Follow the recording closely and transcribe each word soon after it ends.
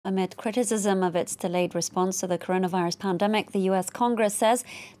Amid criticism of its delayed response to the coronavirus pandemic, the U.S. Congress says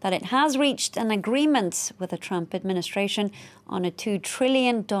that it has reached an agreement with the Trump administration on a $2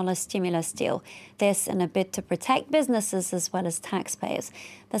 trillion stimulus deal. This in a bid to protect businesses as well as taxpayers.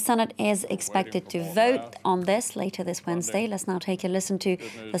 The Senate is expected to vote on this later this Wednesday. Let's now take a listen to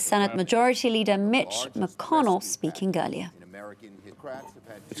the Senate Majority Leader Mitch McConnell speaking earlier.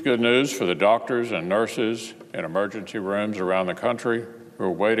 It's good news for the doctors and nurses in emergency rooms around the country who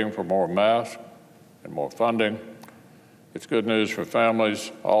are waiting for more masks and more funding. It's good news for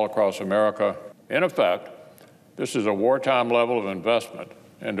families all across America. In effect, this is a wartime level of investment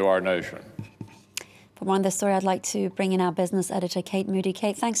into our nation. For more on this story, I'd like to bring in our business editor, Kate Moody.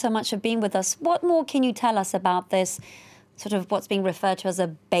 Kate, thanks so much for being with us. What more can you tell us about this, sort of what's being referred to as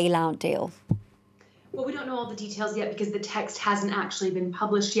a bailout deal? Well, we don't know all the details yet because the text hasn't actually been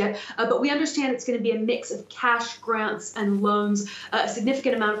published yet, but we understand it's going to be a mix of cash, grants, and loans, a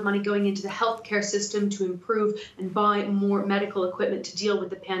significant amount of money going into the healthcare system to improve and buy more medical equipment to deal with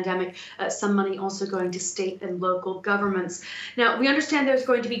the pandemic, some money also going to state and local governments. Now, we understand there's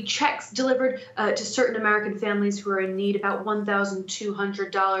going to be checks delivered to certain American families who are in need, about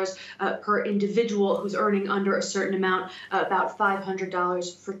 $1,200 per individual who's earning under a certain amount, about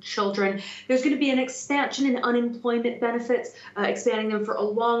 $500 for children. There's going to be an expansion in unemployment benefits, expanding them for a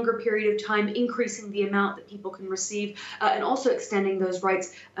longer period of time, increasing the amount that people can receive, and also extending those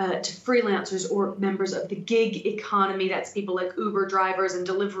rights to freelancers or members of the gig economy. That's people like Uber drivers and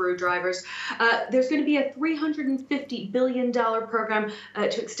Deliveroo drivers. There's going to be a $350 billion program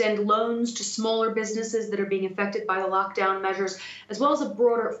to extend loans to smaller businesses that are being affected by the lockdown measures, as well as a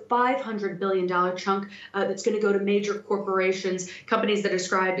broader $500 billion chunk that's going to go to major corporations, companies that are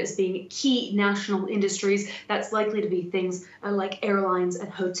described as being key national industries. That's likely to be things like airlines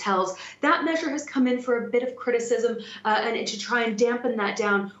and hotels. That measure has come in for a bit of criticism, and to try and dampen that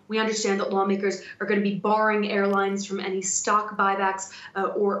down, we understand that lawmakers are going to be barring airlines from any stock buybacks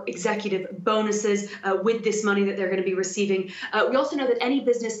or executive bonuses with this money that they're going to be receiving. We also know that any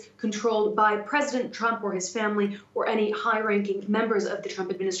business controlled by President Trump or his family or any high-ranking members of the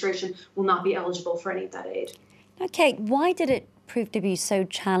Trump administration will not be eligible for any of that aid. Now, Kate, why did it prove to be so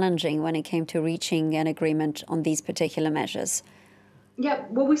challenging when it came to reaching an agreement on these particular measures? Yeah,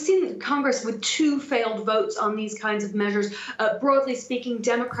 well, we've seen Congress with two failed votes on these kinds of measures. Broadly speaking,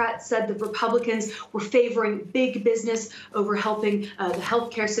 Democrats said that Republicans were favoring big business over helping the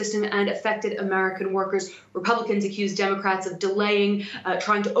healthcare system and affected American workers. Republicans accused Democrats of delaying,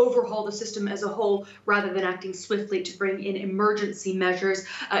 trying to overhaul the system as a whole rather than acting swiftly to bring in emergency measures.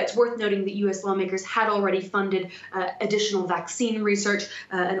 It's worth noting that U.S. lawmakers had already funded additional vaccine research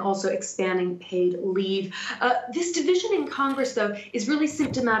and also expanding paid leave. This division in Congress, though, is really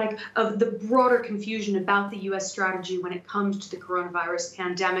symptomatic of the broader confusion about the U.S. strategy when it comes to the coronavirus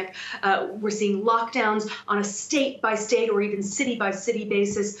pandemic. We're seeing lockdowns on a state-by-state or even city-by-city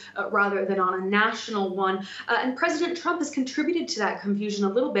basis rather than on a national one. And President Trump has contributed to that confusion a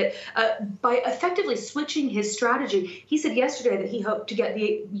little bit by effectively switching his strategy. He said yesterday that he hoped to get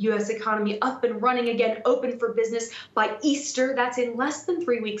the U.S. economy up and running again, open for business by Easter. That's in less than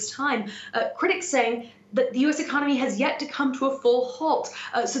 3 weeks' time. Critics saying that the U.S. economy has yet to come to a full halt.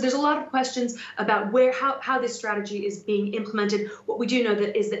 So there's a lot of questions about how this strategy is being implemented. What we do know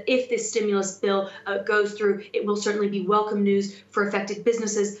is that if this stimulus bill goes through, it will certainly be welcome news for affected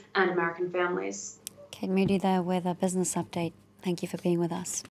businesses and American families. Kate Moody there with a business update. Thank you for being with us.